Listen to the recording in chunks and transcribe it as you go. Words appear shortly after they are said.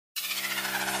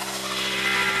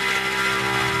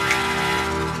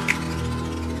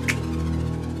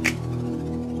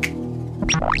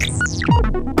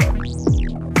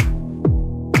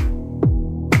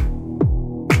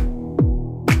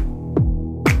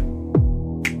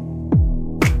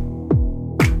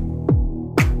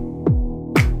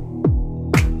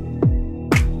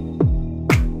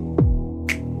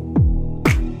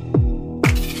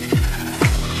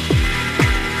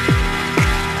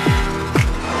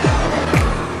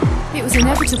It was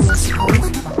inevitable, I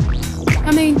suppose.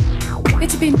 I mean,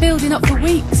 it had been building up for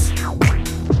weeks.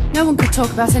 No one could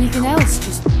talk about anything else,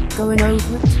 just going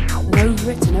over it, and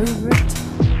over it, and over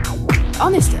it.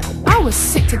 Honest, I was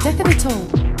sick to death of it all.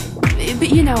 But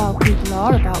you know how people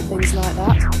are about things like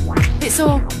that. It's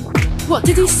all, what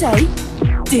did he say?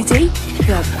 Did he?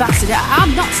 The bastard,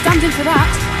 I'm not standing for that.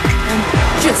 And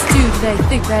just who they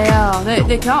think they are.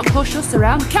 They can't push us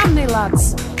around, can they,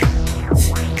 lads?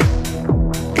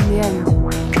 In the end,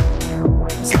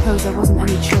 I suppose there wasn't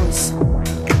any choice.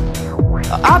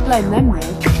 I blame them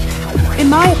though. In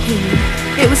my opinion,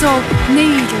 it was all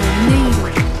needle,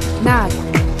 nag.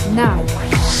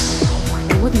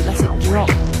 They wouldn't let it drop.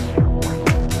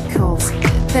 Because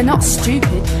they're not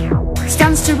stupid.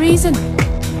 Stands to reason.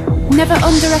 Never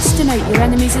underestimate your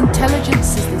enemy's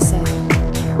intelligence, as they say.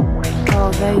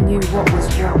 Oh, they knew what was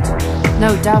what.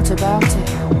 No doubt about it.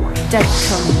 Dead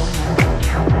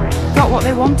cunning. Got what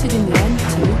they wanted in the end,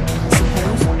 too, I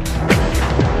suppose.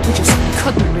 We just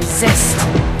couldn't resist.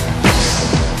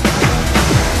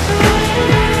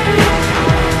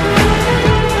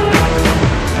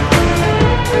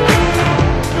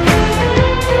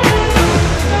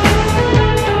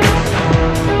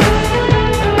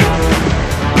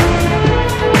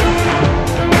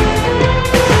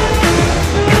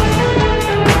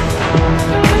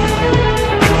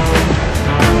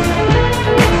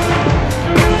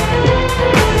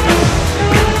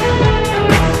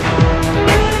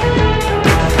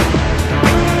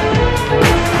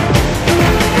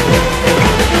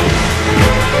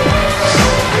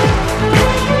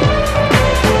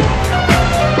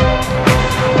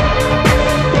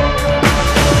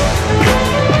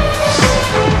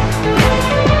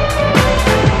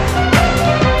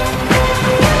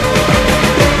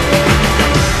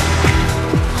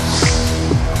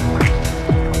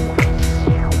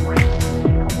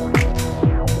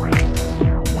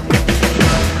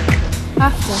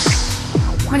 After,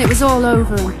 when it was all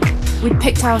over and we'd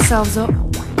picked ourselves up,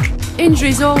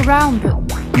 injuries all round but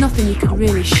nothing you could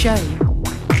really show,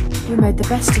 we made the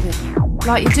best of it,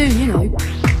 like you do, you know.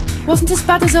 Wasn't as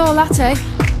bad as all that, eh?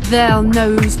 They'll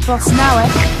know who's boss now, eh?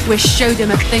 We showed them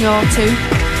a thing or two.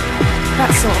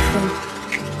 That sort of thing.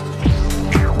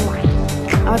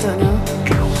 But, I don't know.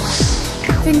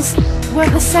 Things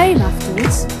weren't the same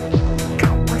afterwards.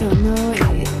 I don't know.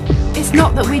 It's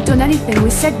not that we'd done anything we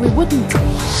said we wouldn't.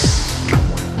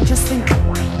 I just think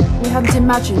we hadn't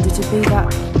imagined it'd be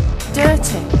that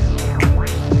dirty.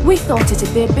 We thought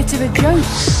it'd be a bit of a joke.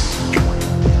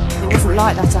 It wasn't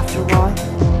like that after a while.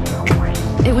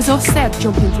 It was us there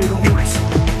jumping through the hoops.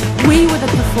 We were the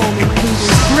performing poodles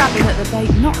grabbing at the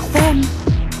bait, not them.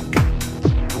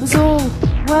 It was all,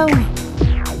 well,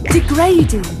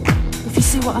 degrading, if you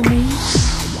see what I mean.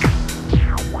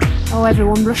 Oh,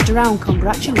 everyone rushed around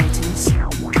congratulating us.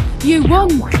 You won,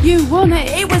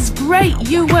 it was great,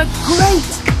 you were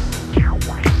great.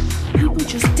 People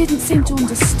just didn't seem to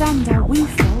understand how we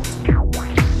felt.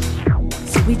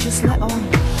 So we just let on.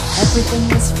 Everything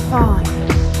was fine.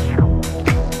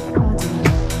 I don't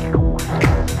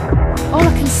know. All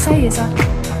I can say is I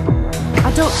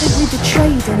don't think we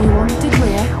betrayed anyone, did we,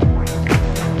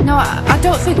 eh? No, I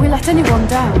don't think we let anyone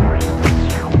down.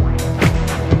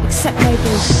 Except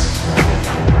maybe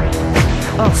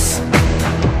us.